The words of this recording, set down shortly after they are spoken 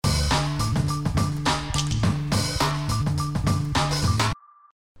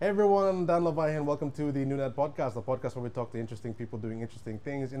Hey everyone, Dan Levi here and welcome to the NewNet Podcast, the podcast where we talk to interesting people doing interesting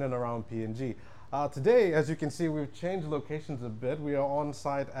things in and around PNG. Today, as you can see, we've changed locations a bit. We are on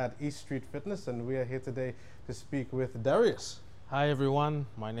site at East Street Fitness and we are here today to speak with Darius. Hi everyone,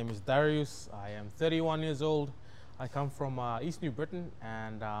 my name is Darius. I am 31 years old. I come from East New Britain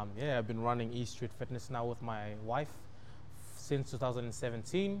and I've been running East Street Fitness now with my wife since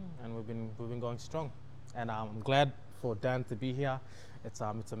 2017 and we've been going strong. And I'm glad for Dan to be here. It's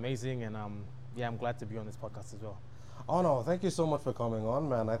amazing and I'm glad to be on this podcast as well. Oh no, thank you so much for coming on,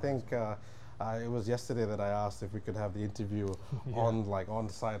 man. I think it was yesterday that I asked if we could have the interview on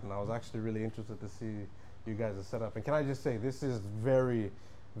site, and I was actually really interested to see you guys' setup. And can I just say, this is very,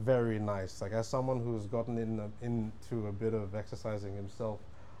 very nice. Like, as someone who's gotten into a bit of exercising himself,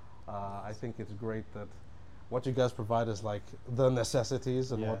 I think it's great that what you guys provide is like the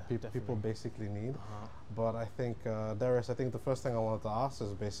necessities and what people basically need. But I think, Darius, I think the first thing I wanted to ask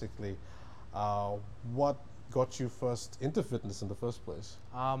is basically, what got you first into fitness in the first place?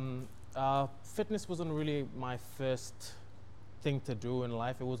 Fitness wasn't really my first thing to do in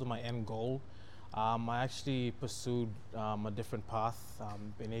life. It wasn't my end goal. I actually pursued a different path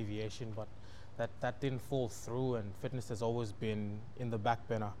in aviation, but that didn't fall through, and fitness has always been in the back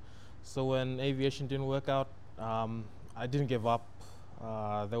burner. So when aviation didn't work out, I didn't give up.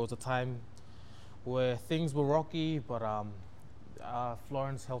 There was a time where things were rocky, but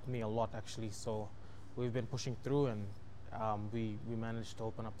Florence helped me a lot actually. So we've been pushing through, and we managed to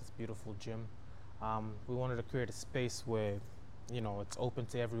open up this beautiful gym. We wanted to create a space where, it's open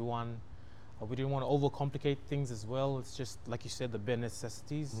to everyone. We didn't want to overcomplicate things as well. It's just, like you said, the bare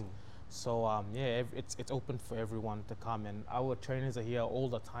necessities. So it's open for everyone to come, and our trainers are here all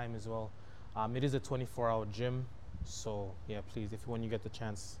the time as well. It is a 24-hour gym, so please, when you get the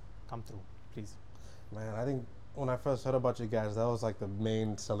chance, come through, please. Man, I think when I first heard about you guys, that was like the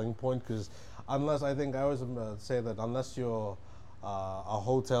main selling point, because I always say that unless you're a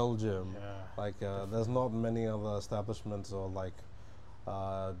hotel gym, there's not many other establishments or like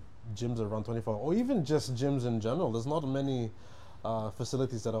gyms that run 24, or even just gyms in general. There's not many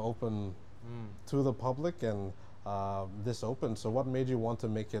facilities that are open to the public and this open. So what made you want to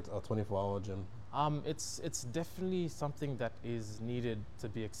make it a 24-hour gym? It's definitely something that is needed to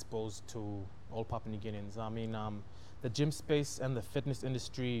be exposed to all Papua New Guineans. I mean, the gym space and the fitness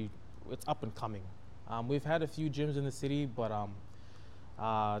industry, it's up and coming. We've had a few gyms in the city, but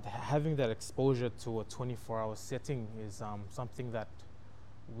having that exposure to a 24-hour setting is something that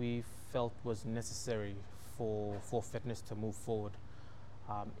we felt was necessary for fitness to move forward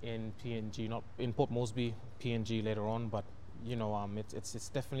in PNG, not in Port Moresby, PNG later on, but it's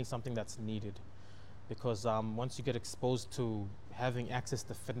definitely something that's needed, because once you get exposed to having access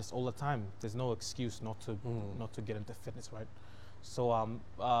to fitness all the time, there's no excuse not to get into fitness, right? So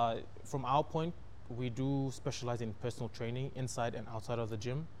from our point, we do specialize in personal training inside and outside of the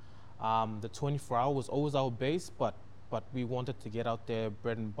gym. The 24-hour was always our base, but we wanted to get out there.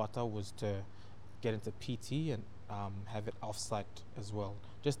 Bread and butter was to get into PT and have it off-site as well,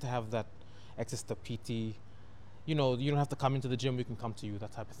 just to have that access to PT. You don't have to come into the gym, we can come to you,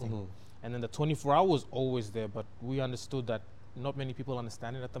 that type of thing. And then the 24-hour was always there, but we understood that not many people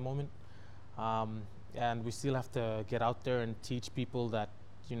understand it at the moment. And we still have to get out there and teach people that,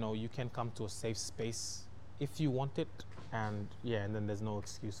 you can come to a safe space if you want it. And then there's no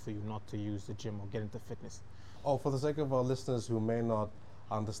excuse for you not to use the gym or get into fitness. Oh, for the sake of our listeners who may not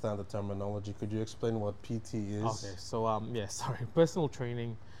understand the terminology, could you explain what PT is? Okay, so personal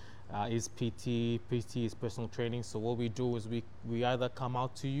training is PT. PT is personal training. So what we do is we either come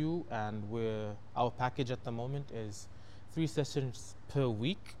out to you, and our package at the moment is 3 sessions per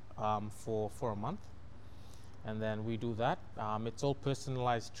week for a month, and then we do that. It's all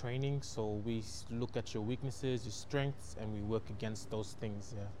personalized training, so we look at your weaknesses, your strengths, and we work against those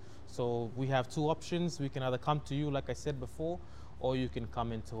things. So we have 2 options. We can either come to you, like I said before, or you can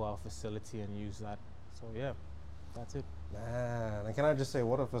come into our facility and use that. So that's it. Man, and can I just say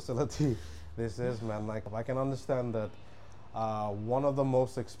what a facility this is, man? Like, I can understand that one of the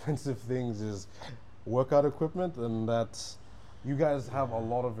most expensive things is workout equipment, and that you guys have a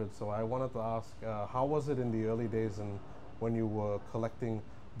lot of it. So I wanted to ask, how was it in the early days and when you were collecting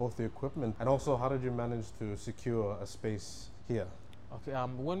both the equipment, and also how did you manage to secure a space here? Okay,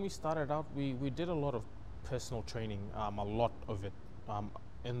 when we started out, we did a lot of personal training, a lot of it.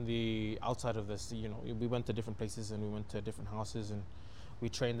 In the outside of this, we went to different places and we went to different houses and we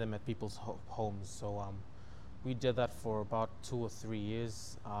trained them at people's homes. So we did that for about 2 or 3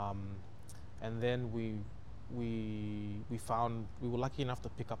 years, and then we were lucky enough to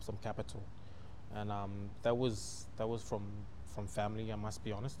pick up some capital, and that was from from family, I must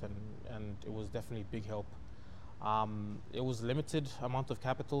be honest, and it was definitely big help. It was limited amount of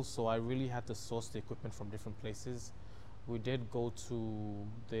capital, so I really had to source the equipment from different places. We did go to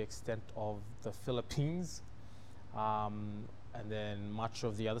the extent of the Philippines, and then much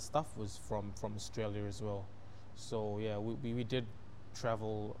of the other stuff was from Australia as well. So yeah, we did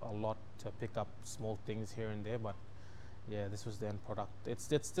travel a lot to pick up small things here and there, but yeah, this was the end product. It's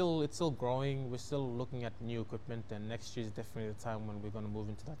still growing. We're still looking at new equipment, and next year is definitely the time when we're going to move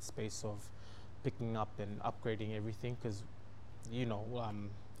into that space of picking up and upgrading everything. Because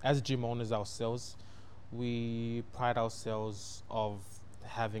as gym owners ourselves, we pride ourselves of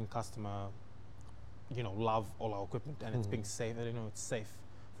having customer, love all our equipment, and it's being safe. It's safe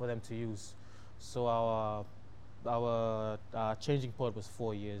for them to use. So our changing point was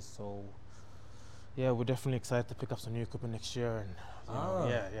 4 years. So yeah, we're definitely excited to pick up some new equipment next year, and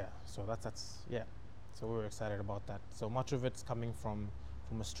yeah. So that's yeah. So we're excited about that. So much of it's coming from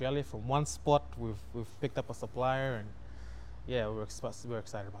Australia, from one spot. We've picked up a supplier, and yeah, we're excited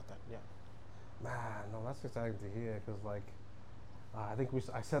about that. Yeah. Man, no, that's exciting to hear. Because like, I think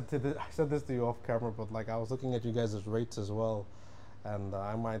I said this to you off camera, but like I was looking at you guys' rates as well, and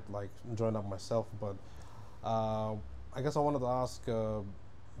I might like join up myself. But I guess I wanted to ask,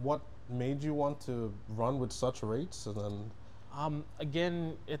 what made you want to run with such rates, and then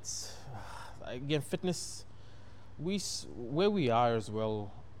again, fitness. Where we are as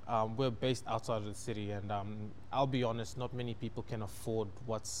well, we're based outside of the city, and I'll be honest, not many people can afford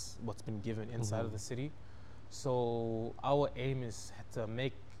what's been given inside of the city. So our aim is to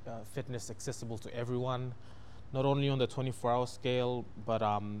make fitness accessible to everyone, not only on the 24-hour scale, but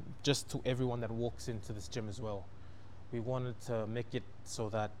just to everyone that walks into this gym as well. We wanted to make it so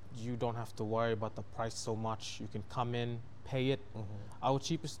that you don't have to worry about the price so much. You can come in, pay it. Our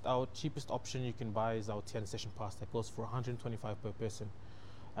cheapest option you can buy is our 10 session pass that goes for 125 per person,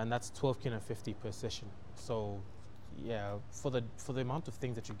 and that's 12.50 per session. So yeah, for the amount of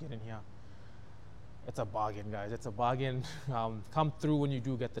things that you get in here, it's a bargain, guys. It's a bargain. Come through when you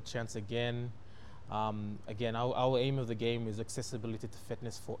do get the chance again. Again, our aim of the game is accessibility to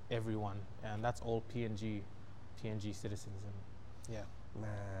fitness for everyone, and that's all PNG citizens. And yeah,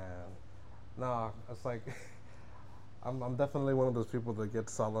 man, no, it's like I'm definitely one of those people that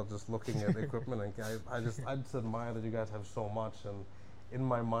gets solid just looking at equipment, and I just admire that you guys have so much. And in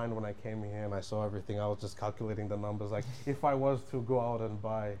my mind, when I came here and I saw everything, I was just calculating the numbers. Like if I was to go out and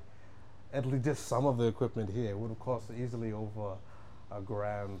buy at least just some of the equipment here, it would have cost easily over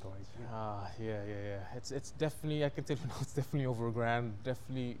 $1,000. Like yeah. It's definitely, I can tell you now, it's definitely over $1,000.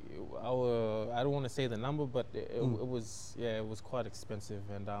 Definitely, I don't want to say the number, but it was quite expensive,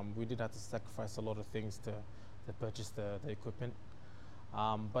 and we did have to sacrifice a lot of things to purchase the equipment.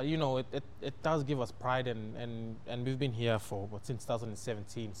 But it does give us pride, and we've been here for since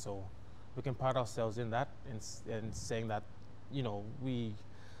 2017, so we can pride ourselves in that, and saying that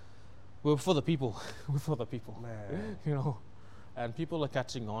we're for the people. We're for the people. Man. And people are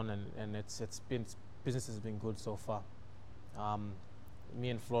catching on, and business has been good so far. Me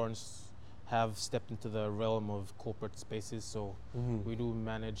and Florence have stepped into the realm of corporate spaces, so we do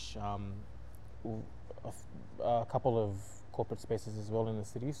manage a couple of corporate spaces as well in the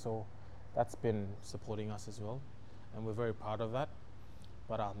city, so that's been supporting us as well, and we're very proud of that.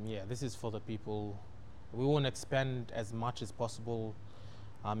 But yeah, this is for the people. We want to expand as much as possible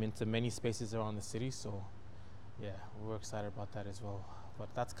into many spaces around the city, so yeah, we're excited about that as well. But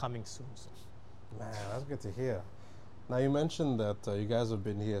that's coming soon. So. Man, that's good to hear. Now you mentioned that you guys have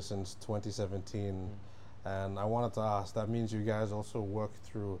been here since 2017, and I wanted to ask, that means you guys also worked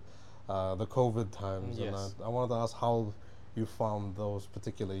through the COVID times, Yes. and I wanted to ask how you found those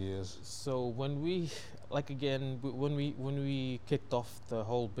particular years. So when we kicked off the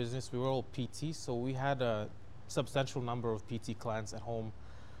whole business, we were all PT, so we had a substantial number of PT clients at home.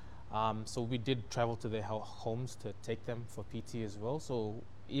 So we did travel to their homes to take them for PT as well. So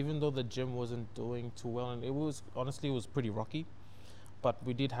even though the gym wasn't doing too well, and it was pretty rocky, but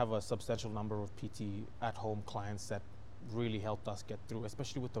we did have a substantial number of PT at home clients that really helped us get through,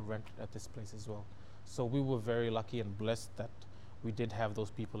 especially with the rent at this place as well. So we were very lucky and blessed that we did have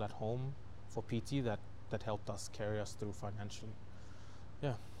those people at home for PT that helped us carry us through financially.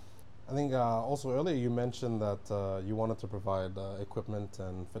 Yeah. I think also earlier you mentioned that you wanted to provide equipment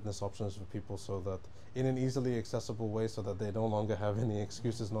and fitness options for people, so that in an easily accessible way, so that they no longer have any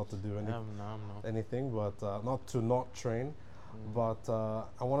excuses not to do anything, but not train. But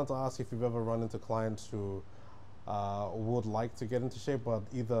I wanted to ask if you've ever run into clients who would like to get into shape, but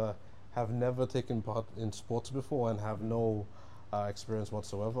either have never taken part in sports before and have no experience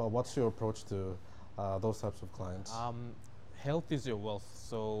whatsoever. What's your approach to those types of clients? health is your wealth.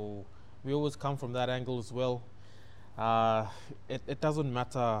 So we always come from that angle as well. Uh, it doesn't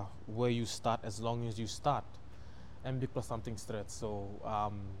matter where you start as long as you start and because something straight. So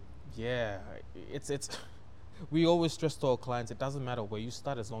yeah, it's we always stress to our clients, it doesn't matter where you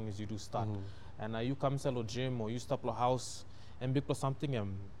start as long as you do start. And you come sell a gym or you start a house and because something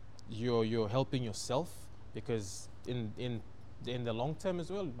you're helping yourself because in the long term as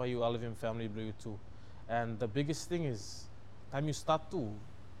well, by you are living family by you too. And the biggest thing is time you start to,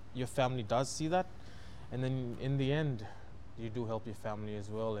 your family does see that, and then in the end you do help your family as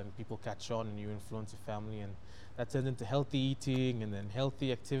well, and people catch on and you influence your family, and that turns into healthy eating and then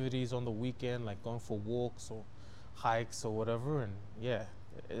healthy activities on the weekend like going for walks or hikes or whatever. And yeah,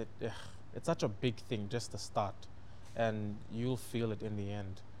 it's such a big thing just to start, and you'll feel it in the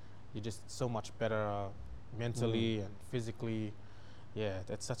end. You're just so much better mentally and physically. Yeah,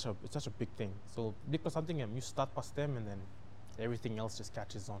 it's such a big thing. So because something you start past them and then everything else just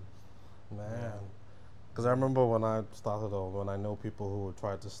catches on. Man, because I remember when I started or when I know people who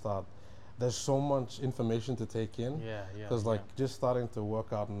tried to start, there's so much information to take in. Yeah. Because like just starting to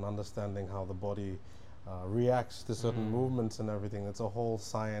work out and understanding how the body reacts to certain movements and everything, it's a whole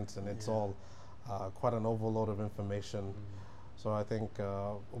science, and it's all quite an overload of information. So I think,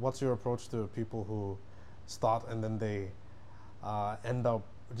 what's your approach to people who start and then they end up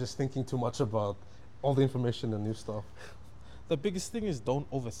just thinking too much about all the information and new stuff? The biggest thing is don't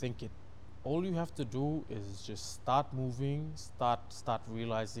overthink it. All you have to do is just start moving, start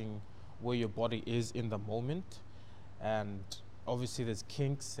realizing where your body is in the moment. And obviously there's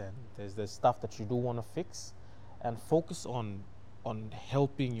kinks and there's stuff that you do want to fix, and focus on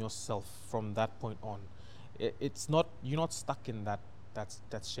helping yourself from that point on. It's not, you're not stuck in that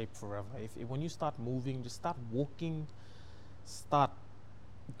shape forever. If when you start moving, just start walking, start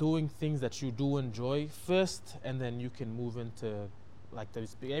doing things that you do enjoy first, and then you can move into like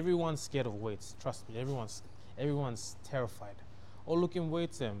everyone's scared of weights. Trust me, everyone's terrified. Oh, looking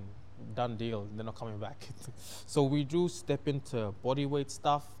weights and done deal, they're not coming back. So we do step into body weight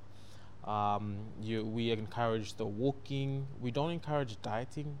stuff. We encourage the walking. We don't encourage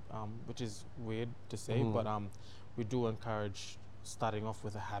dieting, which is weird to say, but we do encourage starting off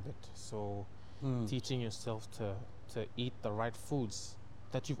with a habit. So teaching yourself to eat the right foods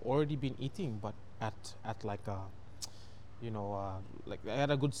that you've already been eating, but at like a like at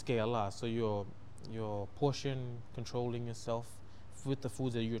a good scale. So your portion controlling yourself with the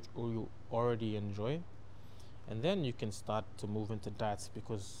foods that you already enjoy, and then you can start to move into diets,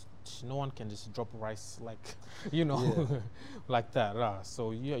 because no one can just drop rice like like that.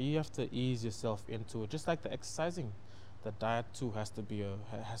 So you have to ease yourself into it, just like the exercising. The diet too has to be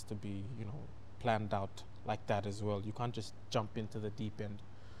planned out like that as well. You can't just jump into the deep end,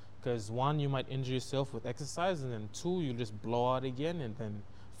 because one, you might injure yourself with exercise, and then two, you just blow out again and then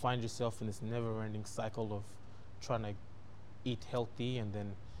find yourself in this never-ending cycle of trying to eat healthy and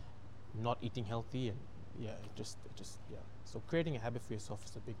then not eating healthy. And it just so creating a habit for yourself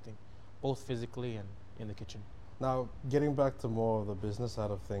is a big thing, both physically and in the kitchen. Now, getting back to more of the business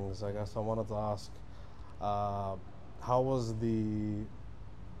side of things, I guess I wanted to ask, how was the,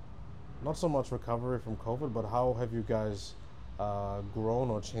 not so much recovery from COVID, but how have you guys grown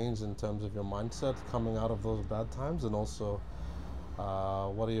or changed in terms of your mindset coming out of those bad times, and also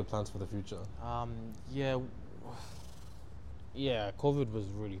what are your plans for the future? COVID was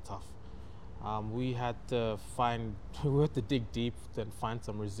really tough. We had to dig deep and find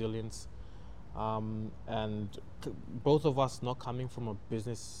some resilience, and both of us not coming from a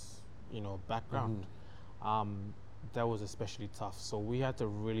business background, that was especially tough. So we had to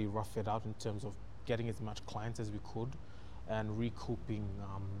really rough it out in terms of getting as much clients as we could and recouping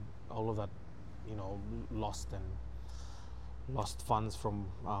all of that lost funds from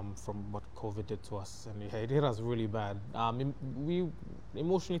what COVID did to us. And it hit us really bad. We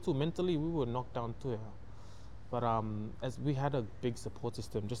emotionally too, mentally we were knocked down too. But as we had a big support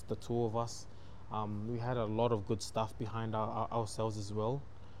system, just the two of us, we had a lot of good stuff behind ourselves as well.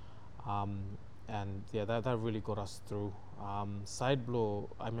 And that really got us through. Side blow,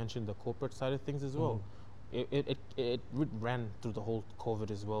 I mentioned the corporate side of things as well. It ran through the whole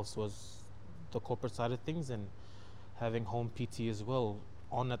COVID as well. So was the corporate side of things, and having home PT as well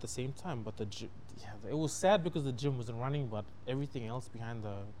on at the same time. But it was sad because the gym wasn't running, but everything else behind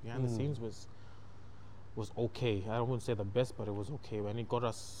the scenes was okay. I wouldn't say the best, but it was okay. And it got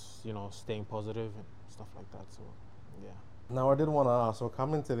us, staying positive and stuff like that. So, yeah. Now, I did want to ask, so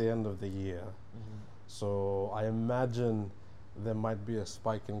coming to the end of the year, so I imagine there might be a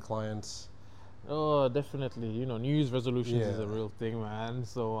spike in clients. Oh, definitely. New Year's resolutions is a real thing, man.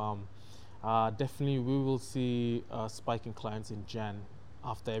 So Definitely, we will see a spike in clients in Jan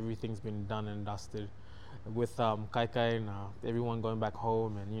after everything's been done and dusted, with Kai Kai and everyone going back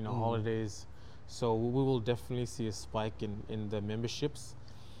home and holidays. So we will definitely see a spike in the memberships.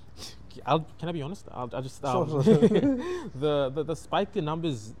 Can I be honest? I'll just Sure. the spike in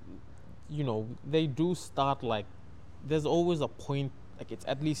numbers, they do start like there's always a point, like it's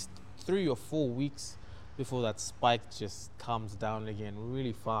at least 3 or 4 weeks before that spike just comes down again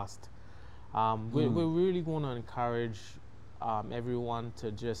really fast. We really want to encourage everyone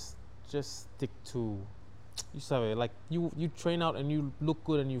to just stick to, you say, like you train out and you look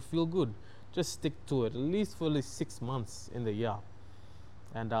good and you feel good. Just stick to it at least for 6 months in the year,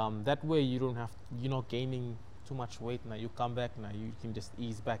 and that way you're not gaining too much weight. Now you come back, now you can just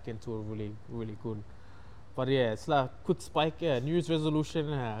ease back into a really good. But yeah, it's like quick spike. Yeah, New Year's resolution.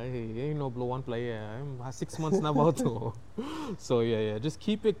 Hey, ain't no blow one play. Yeah, I'm 6 months now about to. So yeah, just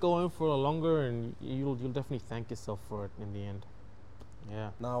keep it going for a longer, and you'll definitely thank yourself for it in the end.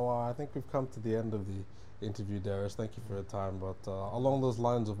 Yeah. Now, I think we've come to the end of the interview, Darius. Thank you for your time. But along those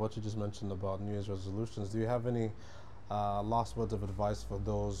lines of what you just mentioned about New Year's resolutions, do you have any last words of advice for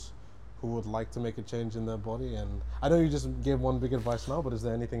those who would like to make a change in their body? And I know you just gave one big advice now, but is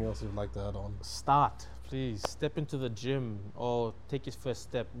there anything else you'd like to add on? Start, please. Step into the gym or take your first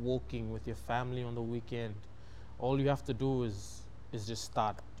step walking with your family on the weekend. All you have to do is just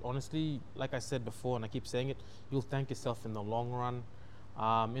start. Honestly, like I said before, and I keep saying it, you'll thank yourself in the long run.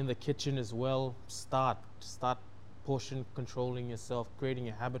 In the kitchen as well, start portion controlling yourself, creating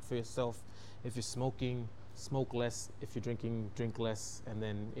a habit for yourself. If you're smoking, smoke less. If you're drinking, drink less, and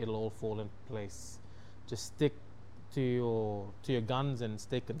then it'll all fall in place. Just stick to your guns and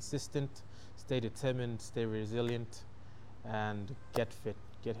stay consistent, stay determined, stay resilient, and get fit,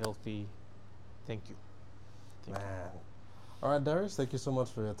 get healthy. Thank you. Man. All right, Darius, thank you so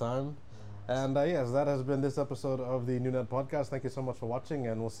much for your time. And yes, that has been this episode of the New Net Podcast. Thank you so much for watching,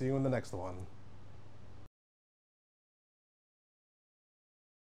 and we'll see you in the next one.